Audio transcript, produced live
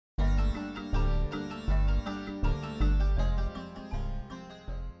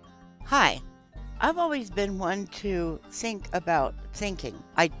Hi, I've always been one to think about thinking.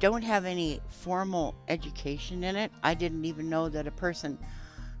 I don't have any formal education in it. I didn't even know that a person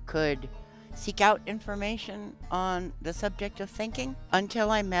could seek out information on the subject of thinking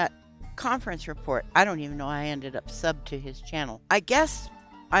until I met Conference Report. I don't even know I ended up sub to his channel. I guess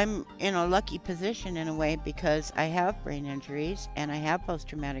I'm in a lucky position in a way because I have brain injuries and I have post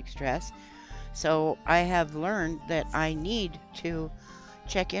traumatic stress. So I have learned that I need to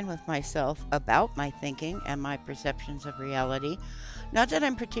check in with myself about my thinking and my perceptions of reality. Not that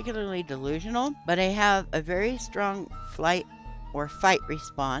I'm particularly delusional, but I have a very strong flight or fight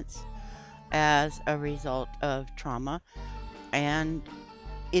response as a result of trauma, and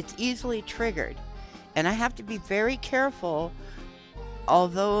it's easily triggered. And I have to be very careful,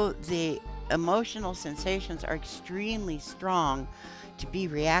 although the emotional sensations are extremely strong, to be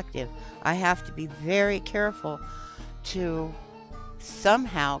reactive. I have to be very careful to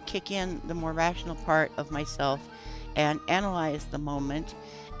somehow kick in the more rational part of myself and analyze the moment.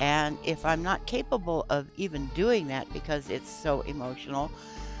 And if I'm not capable of even doing that because it's so emotional,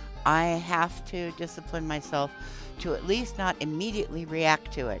 I have to discipline myself to at least not immediately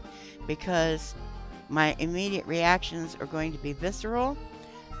react to it, because my immediate reactions are going to be visceral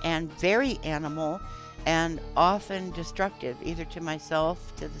and very animal and often destructive, either to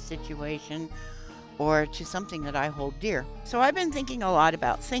myself, to the situation, or to something that I hold dear. So I've been thinking a lot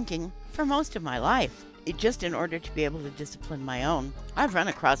about thinking for most of my life, just in order to be able to discipline my own. I've run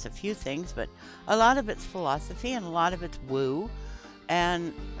across a few things, but a lot of it's philosophy and a lot of it's woo,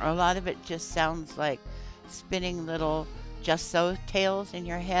 and a lot of it just sounds like spinning little just so tales in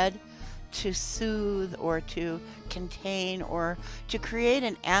your head to soothe or to contain or to create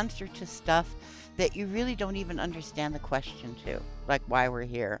an answer to stuff that you really don't even understand the question to, like why we're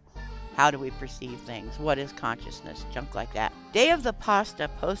here. How do we perceive things? What is consciousness? Junk like that. Day of the Pasta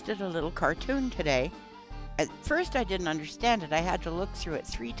posted a little cartoon today. At first I didn't understand it. I had to look through it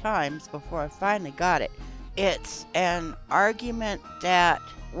 3 times before I finally got it. It's an argument that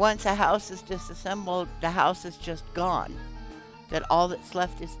once a house is disassembled, the house is just gone. That all that's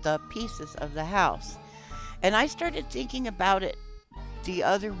left is the pieces of the house. And I started thinking about it the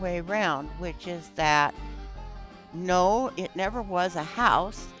other way around, which is that no, it never was a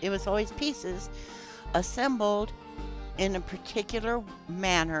house. It was always pieces assembled in a particular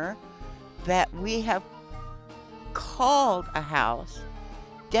manner that we have called a house,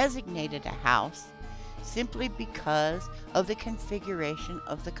 designated a house, simply because of the configuration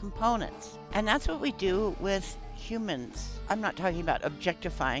of the components. And that's what we do with humans. I'm not talking about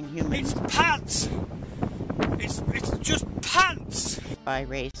objectifying humans. It's pants! It's just pants! By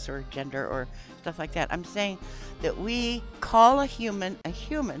race or gender or stuff like that. I'm saying that we call a human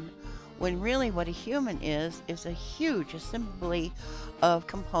when really what a human is a huge assembly of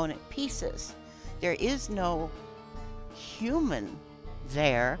component pieces. There is no human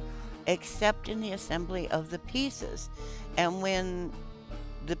there except in the assembly of the pieces. And when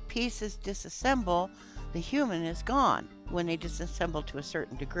the pieces disassemble, the human is gone when they disassemble to a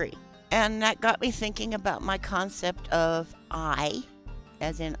certain degree. And that got me thinking about my concept of I,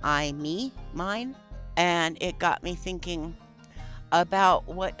 as in I, me, mine. And it got me thinking about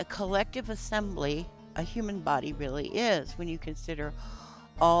what a collective assembly a human body really is when you consider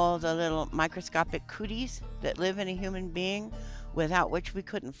all the little microscopic cooties that live in a human being without which we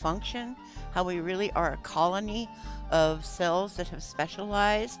couldn't function, how we really are a colony of cells that have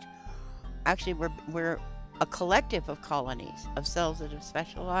specialized. Actually, we're a collective of colonies of cells that have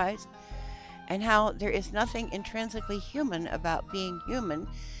specialized, and how there is nothing intrinsically human about being human.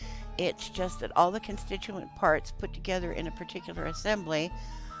 It's just that all the constituent parts put together in a particular assembly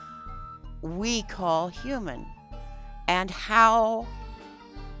we call human, and how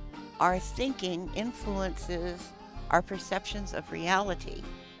our thinking influences our perceptions of reality,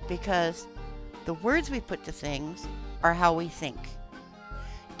 because the words we put to things are how we think.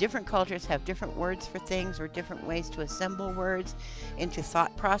 Different cultures have different words for things or different ways to assemble words into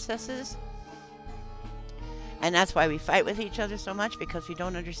thought processes. And that's why we fight with each other so much, because we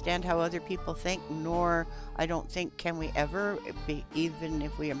don't understand how other people think, nor I don't think can we ever, even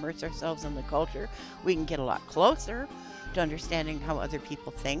if we immerse ourselves in the culture, we can get a lot closer to understanding how other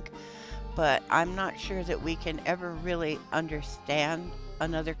people think. But I'm not sure that we can ever really understand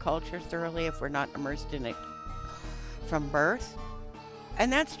another culture thoroughly if we're not immersed in it from birth. And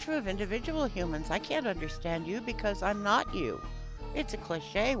that's true of individual humans. I can't understand you because I'm not you. It's a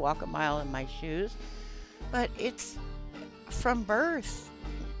cliche, walk a mile in my shoes, but it's from birth,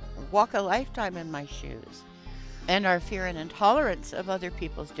 walk a lifetime in my shoes. And our fear and intolerance of other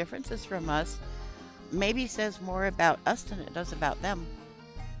people's differences from us maybe says more about us than it does about them.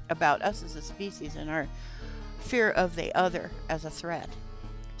 about us as a species and our fear of the other as a threat.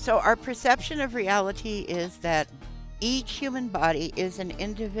 So, our perception of reality is that each human body is an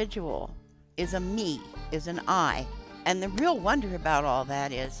individual, is a me, is an I. And the real wonder about all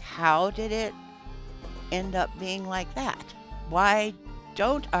that is, how did it end up being like that? Why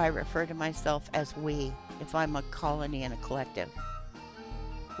don't I refer to myself as we if I'm a colony and a collective?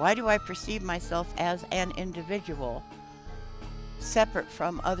 Why do I perceive myself as an individual separate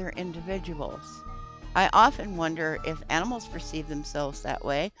from other individuals? I often wonder if animals perceive themselves that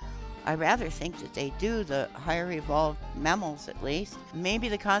way. I rather think that they do, the higher evolved mammals at least. Maybe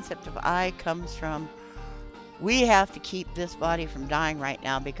the concept of I comes from, we have to keep this body from dying right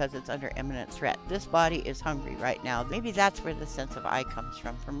now because it's under imminent threat. This body is hungry right now. Maybe that's where the sense of I comes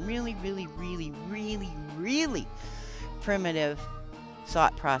from really, really, really, really, really primitive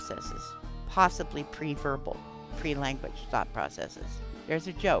thought processes, possibly pre-verbal, pre-language thought processes. There's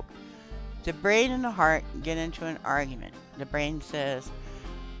a joke. The brain and the heart get into an argument. The brain says,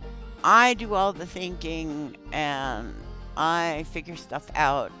 I do all the thinking and I figure stuff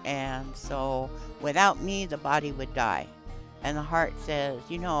out, and so without me, the body would die. And the heart says,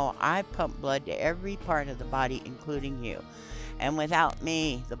 I pump blood to every part of the body, including you. And without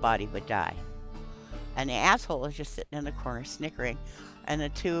me, the body would die. And the asshole is just sitting in the corner snickering. And the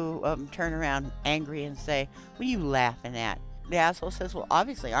two of them turn around angry and say, what are you laughing at? The asshole says, well,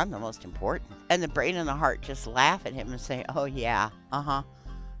 obviously I'm the most important. And the brain and the heart just laugh at him and say, oh yeah,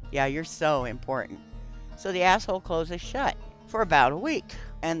 yeah, you're so important. So the asshole closes shut for about a week.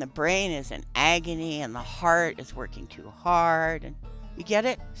 And the brain is in agony and the heart is working too hard. And you get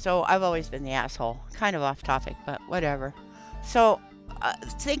it? So I've always been the asshole. Kind of off topic, but whatever. So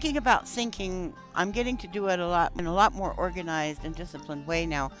thinking about thinking, I'm getting to do it in a lot more organized and disciplined way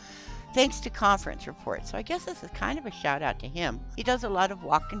now, thanks to conference reports. So I guess this is kind of a shout out to him. He does a lot of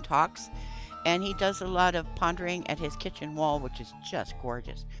walk and talks, and he does a lot of pondering at his kitchen wall, which is just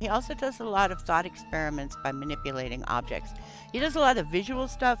gorgeous. He also does a lot of thought experiments by manipulating objects. He does a lot of visual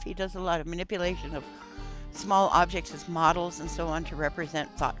stuff. He does a lot of manipulation of small objects as models and so on to represent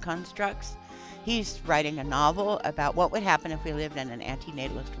thought constructs. He's writing a novel about what would happen if we lived in an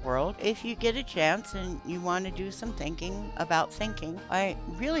antinatalist world. If you get a chance and you want to do some thinking about thinking, I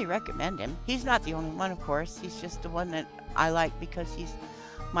really recommend him. He's not the only one, of course. He's just the one that I like because he's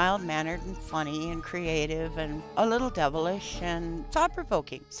mild-mannered and funny and creative and a little devilish and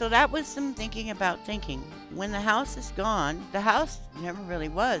thought-provoking. So that was some thinking about thinking. When the house is gone, the house never really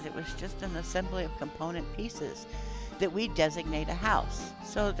was. It was just an assembly of component pieces that we designate a house.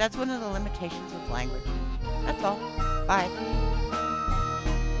 So that's one of the limitations of language. That's all. Bye.